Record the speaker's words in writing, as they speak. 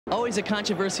Always a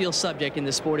controversial subject in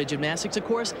the sport of gymnastics, of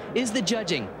course, is the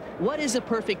judging. What is a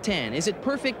perfect 10? Is it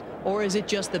perfect, or is it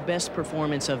just the best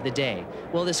performance of the day?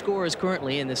 Well, the scorers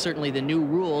currently, and certainly the new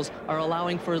rules, are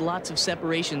allowing for lots of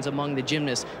separations among the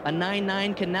gymnasts. A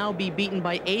 9-9 can now be beaten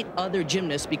by 8 other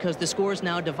gymnasts because the scores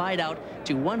now divide out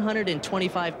to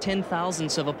 125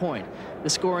 ten-thousandths of a point. The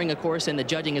scoring, of course, and the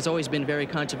judging has always been very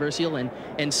controversial,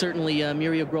 and certainly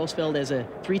Muriel Grossfeld, as a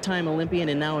 3-time Olympian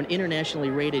and now an internationally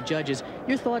rated judge.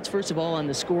 Your thoughts, first of all, on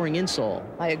the scoring in Seoul?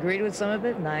 I agreed with some of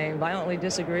it, and I violently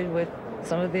disagreed with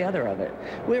some of the other of it.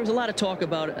 Well, there was a lot of talk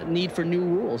about a need for new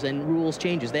rules and rules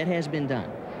changes. That has been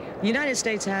done. The United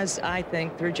States has, I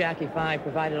think, through Jackie 5,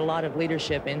 provided a lot of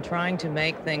leadership in trying to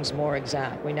make things more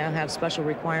exact. We now have special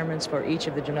requirements for each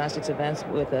of the gymnastics events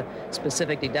with a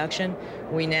specific deduction.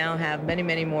 We now have many,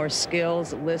 many more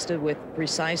skills listed with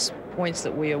precise points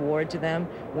that we award to them.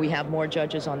 We have more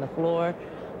judges on the floor.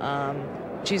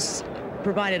 She's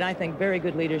provided, I think, very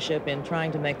good leadership in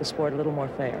trying to make the sport a little more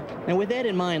fair. And with that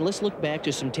in mind, let's look back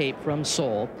to some tape from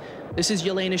Seoul. This is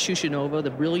Yelena Shushinova, the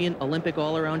brilliant Olympic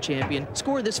all-around champion,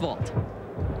 scored this vault.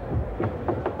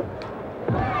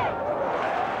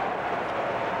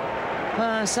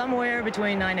 Somewhere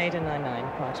between 9.8 and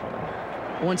 9.9,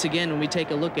 approximately. Once again, when we take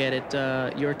a look at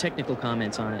it, your technical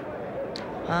comments on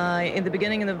it. In the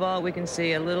beginning of the vault, we can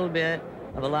see a little bit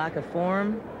of a lack of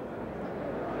form.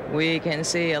 We can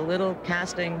see a little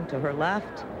casting to her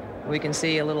left. We can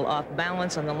see a little off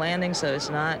balance on the landing, so it's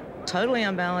not totally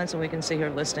unbalanced, and we can see her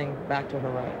listing back to her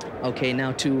right. Okay,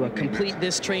 now to complete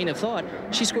this train of thought,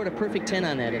 she scored a perfect 10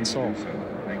 on that in Seoul.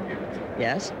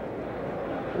 Yes.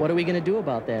 What are we going to do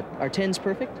about that? Are 10s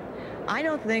perfect? I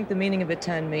don't think the meaning of a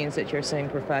 10 means that you're saying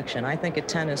perfection. I think a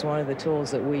 10 is one of the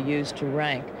tools that we use to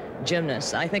rank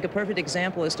gymnasts. I think a perfect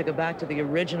example is to go back to the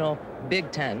original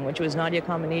Big 10, which was Nadia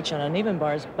Comaneci on uneven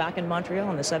bars back in Montreal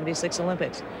in the '76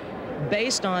 Olympics.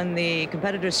 Based on the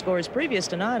competitors' scores previous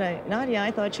to Nadia,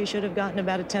 I thought she should have gotten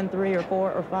about a 10-3 or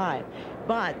 4 or 5.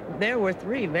 But there were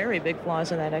 3 very big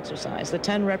flaws in that exercise. The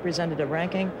 10 represented a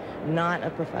ranking, not a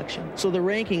perfection. So the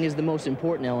ranking is the most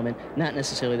important element, not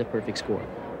necessarily the perfect score.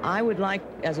 I would like,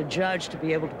 as a judge, to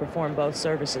be able to perform both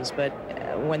services, but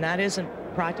when that isn't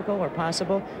practical or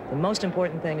possible, the most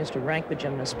important thing is to rank the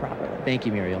gymnasts properly. Thank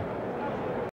you, Muriel.